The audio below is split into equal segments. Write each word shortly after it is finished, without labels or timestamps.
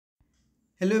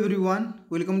Hello everyone,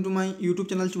 welcome to my YouTube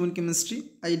channel चुमन chemistry.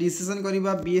 आज discussion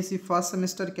करवा BSc first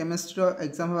semester chemistry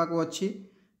exam होगा अच्छी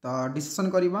तो डिस्कशन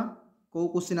करवा कौ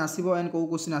क्वेश्चन आसीबो एंड कौ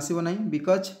क्वेश्चन आसीबो नहीं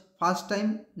बिकज फर्स्ट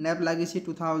टाइम नेप लगी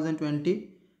 2020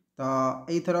 तो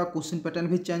यही थर क्वेश्चन पैटर्न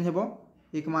भी चेंज हो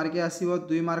 1 mark आसीबो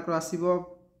 2 mark आसीबो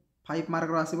 5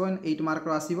 mark आसीबो and 8 mark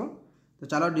आसीबो। तो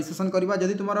चलो डिस्कशन करवा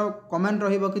जदि तुम कमेंट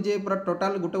रहिबो कि जे पूरा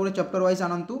टोटाल गोटे गोटे चैप्टर वाइज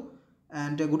आनतु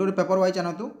एंड गोटे पेपर वाइज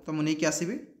आनतु तो मुझे नहीं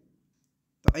आसबि।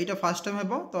 तो यहाँ फास्ट टाइम हे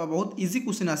तो बहुत इजी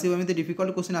क्वेश्चन आसो एमती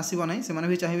डिफिकल्ट क्वेश्चन आसो ना से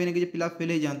भी चाहिए कि पिला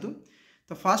फेल हो जातु।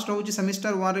 तो फास्ट हूँ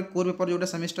सेमिस्टर 1 रे कोर पेपर जोटा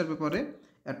सेमिस्टर पेपर रे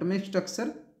atomic structure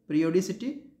periodicity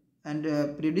and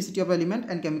periodicity of element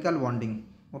and chemical bonding.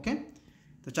 Okay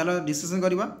तो चलो डिस्कशन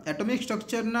करवा। एटॉमिक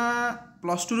स्ट्रक्चर ना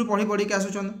प्लस 2 रू पढ़ी पढ़ी के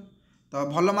आसुचन तो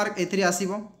भल मार्क ए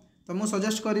आसो। तो मुझे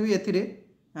सजेस्ट करी ए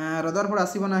रदरफोर्ड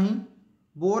आसो ना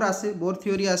बोर आसे बोर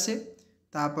थ्योरी आसे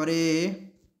तापरे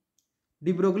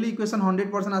de Broglie equation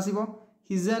 100% आसीबो।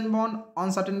 हिजेनबर्ग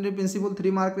uncertainty principle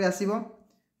 3 mark रे आसीबो।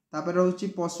 तापर रहउची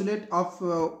postulate of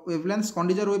wavelength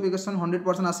कंडीजर wave equation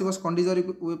 100% आसीबो कंडीजर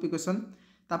wave equation.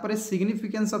 तापर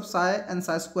significance of Sai and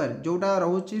Sai square जोटा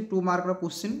रहउची 2 मार्क रो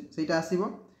क्वेश्चन सेटा आसीबो।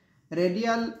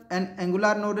 रेडियल एंड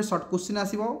एंगुलर नोड रे शॉर्ट क्वेश्चन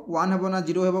आसीबो 1 हेबो ना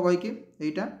 0 हेबो कहि के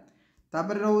एटा।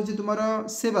 तापर रहउची तुमरो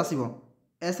शेप आसीबो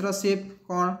एस रो शेप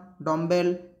कोन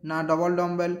डम्बेल ना डबल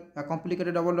डम्बेल या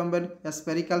कॉम्प्लिकेटेड डबल डम्बेल या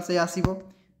स्पेरिकल से आसीबो।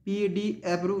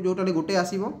 पीडीएफ रु जोटा गोटे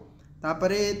आसीबो।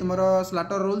 तापरे तुमरो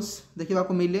स्लैटर रूल्स देखिबा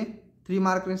को मिले 3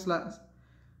 मार्क रे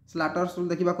स्लैटर रूल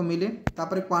देखिबा को मिले।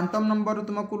 तापरे क्वांटम नंबर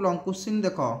तुमको लॉन्ग क्वेश्चन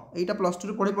देखो एटा प्लस 2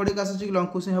 रे पढ़ी पढ़ी के आसी लॉन्ग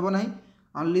क्वेश्चन हेबो नाही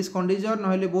ओनली कंडीजर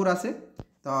नहले बोर आसे।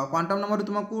 तो क्वांटम नंबर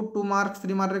तुमको 2 मार्क्स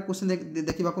 3 मार्क रे क्वेश्चन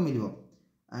देखिबा को मिलिबो।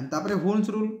 एंड तापरे होल्स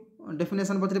रूल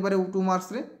डेफिनेशन पछरे पारे 2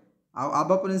 मार्क्स रे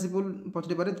आब प्रिंसिपल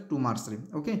पछरे पारे 2 मार्क्स रे।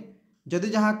 ओके जदि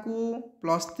जहाँ को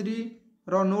प्लस 3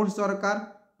 रो नोट्स दरकार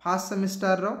फर्स्ट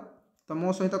सेमिस्टर रो तो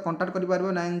मो सहित कांटेक्ट करि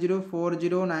पारबो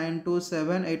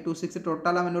 9040927826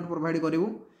 टोटल आम नोट प्रोवाइड करूँ।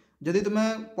 जदि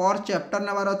तुम्हें पर चैप्टर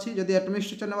नेबार अच्छी जदि एटॉमिक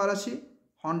स्ट्रक्चर नेबार अच्छी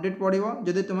 100 पढ़ो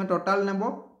जदि तुम्हें टोटल नेब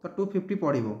तो 250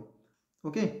 पढ़ो।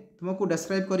 ओके तुमको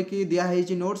डिस्क्राइब करके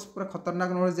दिखाई नोट्स पूरा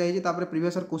खतरनाक नोट्स दिखाई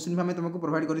प्रीवियस क्वेश्चन भी आम तुमको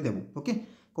प्रोवाइड करदेबू। ओके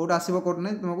कौटा आसो कौट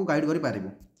नहीं तुमको गाइड कर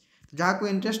जहाँ को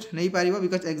इंटरेस्ट नहीं पार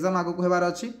बिकज एग्जाम आगे को होबार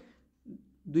अच्छी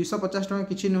 250 टଙ୍କା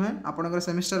किसी नुहे आपंकर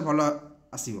सेमिस्टर भल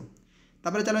आसो।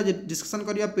 तापर चलो डिस्कशन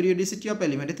करवा पीरियोडिसिटी ऑफ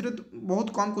एलिमेंट ए बहुत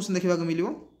कम क्वेश्चन देखा मिल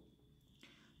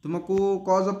तुमको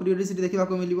कॉज ऑफ पीरियोडिसिटी देखा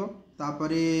मिल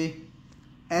तापर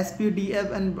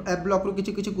एसपीडीएफ एंड एफ ब्लॉक रू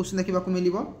किसी क्वेश्चन देखा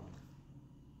मिल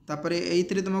तापर ये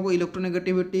तुमको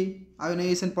electronegativity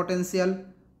ionization potential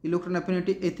electron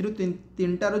affinity ए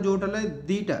 3टार जोटा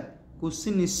 2टा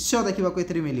क्वेश्चन निश्चय देखा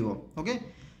मिल। ओके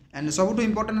एंड सब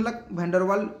इंपोर्टेंट है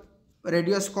वेंडरवाल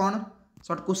रेडियस कौन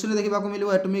सर्ट क्वेश्चन देखा मिल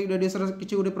एटॉमिक रेडियस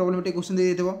किसी गोटे प्रोब्लेमेटिक क्वेश्चन दे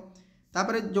देथिबो।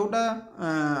 तापर जोटा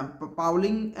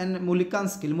पाउलिंग एंड मूलिकान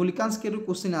स्केल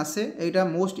क्वेश्चन आसे एटा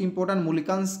मोस्ट इंपोर्टेंट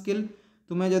मूलिकान स्केल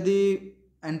तुम्हें जदि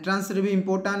एंट्रांस रे भी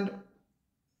इंपोर्टेंट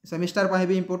सेमिस्टर पाए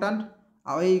भी इंपोर्टेंट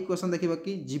आई क्वेश्चन देखा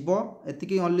कि जीव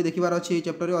एतिकी ओनली देखिबार अच्छी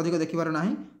चैप्टर अधिक देखिबार ना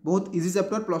बहुत इजी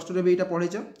चैप्टर प्लस 2 रे भी एटा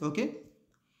पढ़ेछ। ओके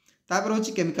तापर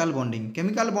होची केमिकल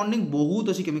बॉन्डिंग बहुत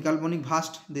अच्छी केमिकल बॉन्डिंग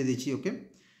फास्ट दे देछि। ओके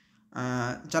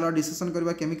चलो डिस्कशन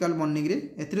करवा केमिकल बॉन्डिंग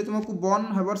रे एथिरे तुमको बॉन्ड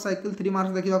हेबर साइकिल 3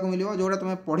 मार्क्स देखा मिलिबो जोटा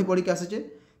तुम पढ़ी पढ़ी के आसीचे।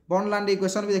 बॉन्ड लैंड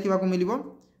इक्वेशन भी देखा मिलिबो।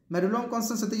 मेरुलम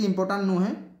कांस्टेंट सेति इंपोर्टेंट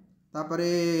नुहे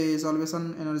तापरे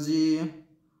सॉल्वेशन एनर्जी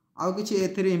आउ किछि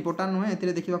एथिरे इंपोर्टेंट नुहे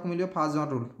एथिरे देखा मिलिबो फाजन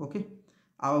rule. Okay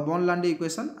uh bond land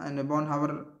equation and bond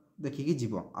हावर देखिकी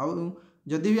जीव आउ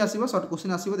जदि भी आसीबो शॉर्ट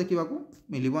क्वेश्चन आसीबो देखा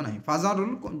मिलिबो नाही।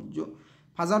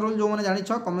 फाजन रूल जो मैंने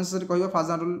जानिछ कमेंट सेक्शन कहबो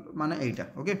फाजन रूल माने एटा।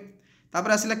 ओके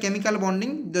तापर आसिला केमिकल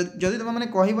बॉन्डिंग जदि तुम मैंने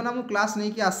कहब ना मु क्लास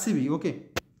नहीं कि आसबि। Okay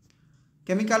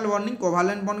chemical bonding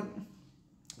covalent bond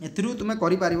एथरू तुम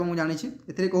कर मु जानी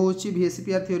ए कहूँ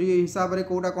VSPR थ्योरी हिसाब से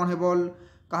कौटा कौन हेब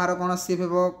कहार कौन सेप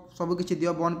हेब सब किसी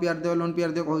दियो बॉन्ड पेयर दियो लोन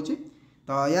पेयर दियो कहूँ।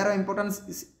 तो यार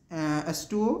importance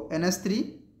H2O NH3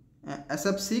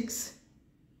 SF6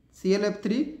 ClF3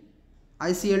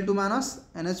 ICl2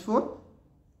 NH4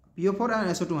 PO4 and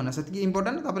SO2 minus से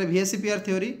इंपोर्टेंट। तापर VSPR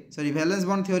theory sorry valence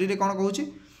bond theory रे कौन कहूँ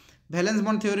वैलेंस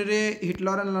बॉन्ड थ्योरी रे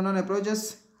Hitler and London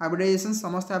approaches hybridisation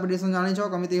समस्त हाइब्रिडाइजेशन जानी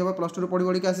कमी हम प्लस 2 पढ़ी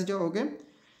पढ़ी के आसी। ओके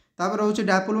तापर रोचे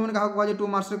डायपोल मोमेंट क्या कह 2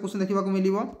 मार्क्स क्वेश्चन देखा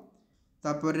मिल।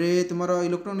 तापर तुम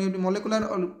इलेक्ट्रॉन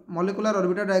मॉलिक्यूलर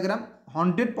ऑर्बिटल डायग्राम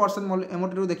 100%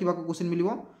 एमोटी देखा क्वेश्चन मिल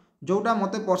जोटा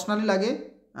मत पर्सनाली लगे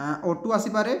O2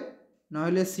 आसीपे ना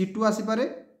C2 आसीपे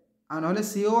आ ना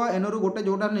CO NO रु गोटे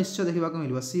जोटा निश्चय देखा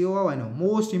मिल CO NO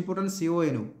most important CO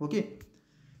NO। Okay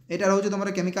यहाँ रोचे तुम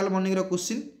केमिकल बॉन्डिंग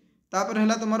क्वेश्चन तापर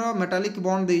है तुम मेटालिक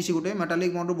बॉन्ड देसी गोटे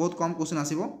मेटालिक बॉन्ड बहुत कम क्वेश्चन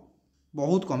आसो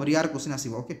बहुत कम रियार क्वेश्चन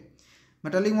आसीबो ओके।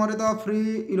 मेटालिक मोड तो फ्री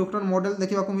इलेक्ट्रॉन मॉडल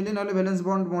देखा मिले ना वैलेंस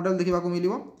बॉन्ड मॉडल देखा मिल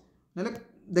ना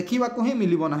देखा ही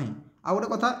मिल ना। आ गोटे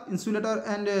कथा insulator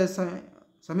and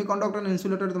semiconductor and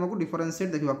insulator तुमको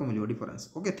डिफरेंशिएट देखा मिल डिफरेंस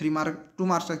ओके 3 मार्क 2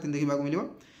 मार्क्स देखा मिल।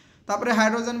 तापर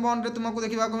हाइड्रोजन बॉन्ड रे तुमको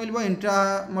देखा मिल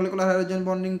इंट्रा मॉलिक्यूलर हाइड्रोजन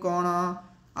बॉन्डिंग कौन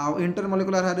आउ inter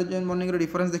molecular hydrogen bonding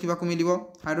difference देखा मिल।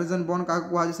 हाइड्रोजन बॉन्ड क्या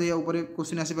कहुए से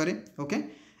क्वेश्चन आसीपे ओके।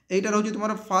 यहाँ रोज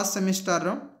तुम फर्स्ट सेमिस्टर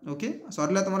ओके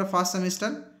सरला तुम फर्स्ट सेमिस्टर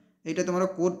यहाँ तुम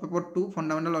core paper 2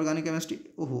 fundamental organic chemistry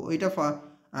ओहो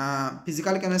यहाँ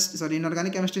physical chemistry sorry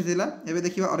inorganic chemistry थिला एबे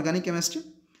देखिबा ऑर्गेनिक केमिस्ट्री।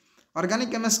 ऑर्गेनिक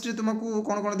केमिस्ट्री तुमको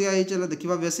कौन कौन दिया चलो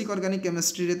देखिबा बेसिक ऑर्गेनिक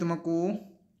केमिस्ट्री रे तुमको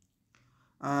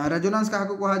रेजोनेंस क्या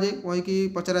कहा जाए कही कि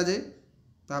पचरा जाए।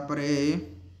 तापरे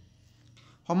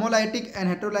होमोलाइटिक एंड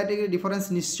हेटेरोलाइटिक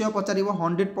डिफरेंस निश्चय पचार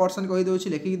 100% कही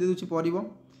दूसरी लिखिक देउछि पढ़िबो।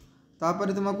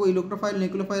 तापर तुमको इलेक्ट्रोफाइल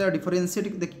न्यूक्लियोफाइल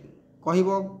डिफरेंशिएट कहब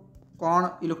कौन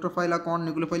इलेक्ट्रोफाइल कौन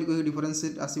न्यूक्लियोफाइल कही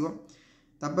डिफरेंशिएट आसीबो।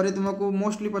 तापर तुमको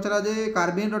मोस्टली पचरा जाए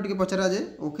कार्बेन रो पचरा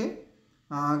जाए ओके।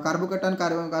 कार्बोकेटान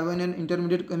कार्बोनियन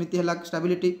इंटरमीडिएट केमिति हला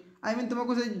स्टेबिलिटी आई मीन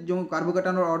तुमको से जो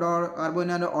कार्बोकेटान ऑर्डर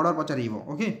कार्बोनियन ऑर्डर पचारिबो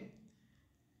ओके।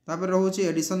 तापर रोचे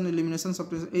एडिशन एलिमिनेशन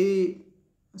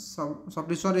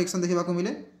सब्स्टिट्यूशन रिएक्शन देखा मिले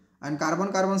and carbon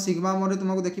carbon sigma mode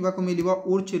तुमको देखा मिल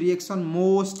उर्च reaction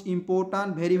most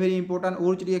important very very important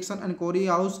उर्च reaction and Kori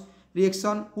house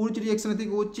reaction उर्च reaction ये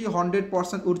हूँ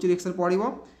 100% उर्च रिएक्शन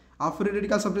पड़ो आ फ्री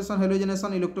रेडिकल सब्स्टिट्यूशन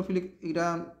हेलोजेनेशन इलेक्ट्रोफिलिक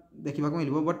यहाँ देखा मिल।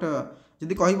 बट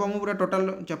जदि कह पूरा टोटाल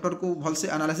चैप्टर को भलसे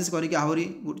एनालिसिस करके आहरी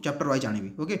चैप्टर वाइज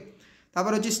आनी ओके।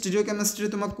 तापर अच्छी स्टीरियो केमिस्ट्री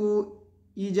तुमको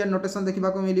इजेड नोटेशन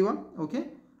देखा मिल ओके।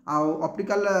 आउ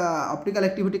ऑप्टिकल ऑप्टिकल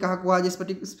एक्टिविटी क्या कहुए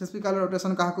स्पेसिफिकल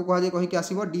रोटेशन क्या कहुए कहीकि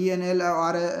आसो DNL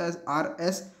R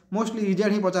S mostly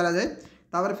EZ ही पचरा जाए।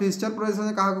 तापर फिक्सचर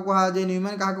प्रोसेसन क्या कहुए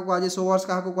न्यूमैन क्या कहुए सोवर्स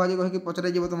क्या कहुए कहीकि पचर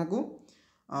तुमको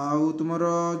आउ तुम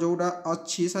जोटा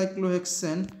अच्छी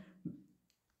साइक्लोहेक्सेन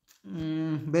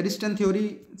बेरिस्टेन थ्योरी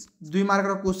 2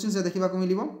 मार्क क्वेश्चन से देखा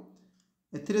मिल।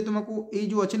 ए तुमको ये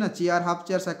जो अच्छी ना chair half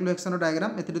chair cyclohexane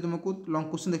diagram A तुमको लॉन्ग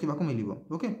क्वेश्चन देखा मिल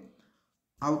ओके।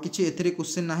 आउ किछि एथिरे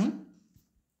क्वेश्चन नाही।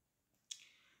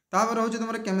 तापर रोज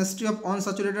तुम केमिस्ट्री ऑफ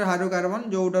अनसैचुरेटेड हाइड्रोकार्बन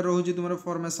जोटा रोज तुम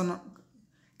formation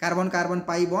carbon carbon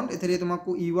pi bond ए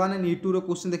तुमको E1 and E2 row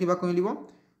question देखा मिल।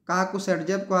 क्या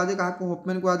सेटजेप कहुए क्या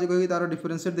होपमैन कहुए कही तार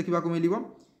डिफरेंशिएट देखा मिल।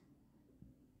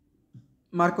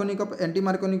 मार्कोनिकप एंटी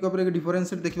मार्कोनिकप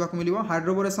डिफरेंशिएट देखा मिल।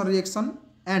 Hydroboration reaction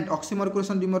and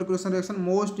ऑक्सीमर्कुलेशन डिमर्कुलेशन reaction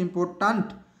most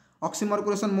important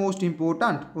ऑक्सीमर्कुलेशन most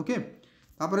important okay.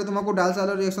 तापर तुमको डाल साल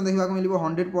रिएक्शन देखा मिल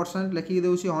 100% लिखिक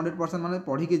दूसरी 100% माने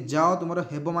पढ़ी के जाओ तुम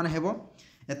हेबो माने हेबो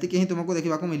एतिक ही तुमको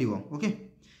देखा मिल ओके।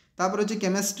 तापर अच्छे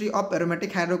chemistry of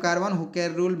aromatic hydrocarbon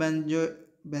हुकेर rule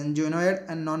बेंजोनोइड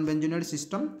and non बेंजोनोइड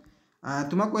system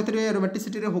तुमको ए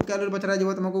एरोमेटिसिटी रे हुकेर रूल पचरा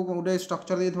जीव तुमको गोटे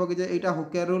स्ट्रक्चर देथबो कि एटा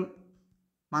हुकेर रूल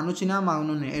मानुची ना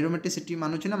मानुनी एरोमेटिसिटी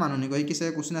मानुची ना मानुनी कहीकि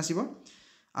से क्वेश्चन आसीबो।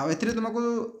 आ एथिरे तुमको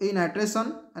ये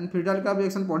nitration and free radical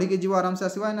reaction पढ़ी के जीव आराम से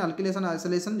आसीबो एंड अल्किलेशन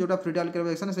आइसोलेशन जोटा फ्री रेडिकल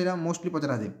रिएक्शन सेरा मोस्टली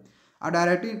पचरा जाए। आ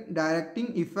directing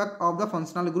effect of the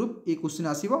functional group ये क्वेश्चन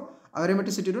आसीबो आ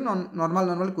एरोमेटिसिटी रो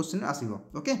नॉर्मल क्वेश्चन आसीबो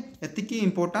ओके। एतिकी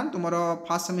इंपोर्टेंट तुम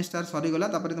फर्स्ट सेमिस्टर सरी गला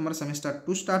तापर तुम सेमिस्टर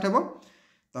 2 स्टार्ट हेबो।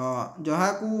 तो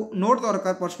जहाँ को नोट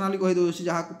दरकार पर्सनाली कही दूसरी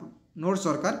जहाँ को नोट्स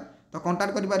दरकार तो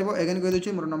कांटेक्ट कर पारिबो एगेन कही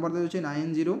दूसरी मोर नंबर दे दूसरी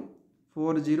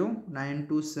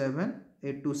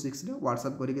 9040927826 रे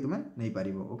व्हाट्सएप करके तुम नहीं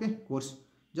पारिबो okay. Course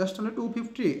just only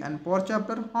 250 and पर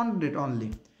चैप्टर 100 ओनली।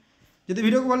 जदि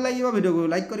वीडियो को भल लगे वीडियो को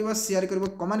लाइक करिवो शेयर करिवो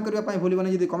कमेंट करबा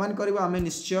भूलबनी जदि कमेंट करिवो आमे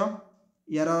निश्चय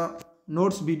यार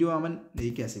नोट्स वीडियो आमे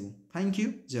लेके आसीबो। थैंक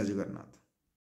यू जय जगन्नाथ।